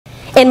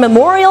In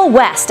Memorial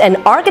West, an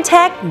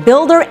architect,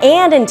 builder,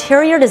 and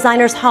interior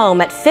designer's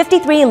home at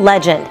 53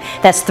 Legend.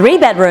 That's 3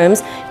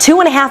 bedrooms,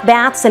 2.5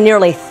 baths, and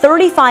nearly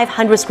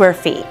 3,500 square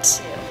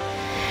feet.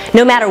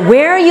 No matter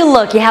where you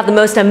look, you have the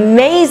most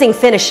amazing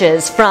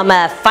finishes, from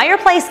a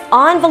fireplace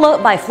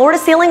enveloped by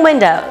floor-to-ceiling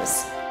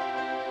windows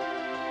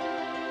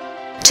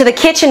to the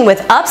kitchen with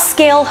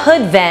upscale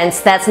hood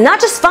vents that's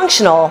not just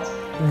functional,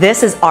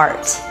 this is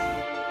art.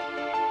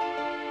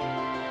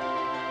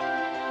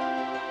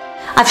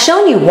 I've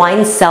shown you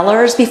wine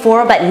cellars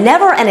before, but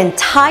never an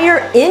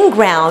entire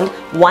in-ground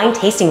wine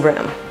tasting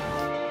room.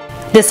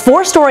 This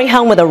 4-story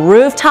home with a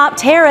rooftop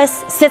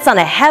terrace sits on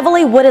a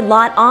heavily wooded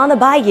lot on the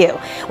bayou.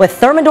 With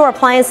Thermador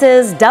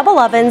appliances, double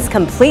ovens,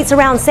 complete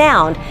surround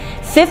sound,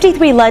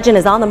 53 Legend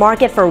is on the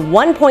market for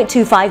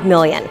 $1.25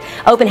 million.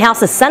 Open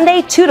house is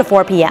Sunday 2 to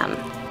 4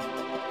 p.m.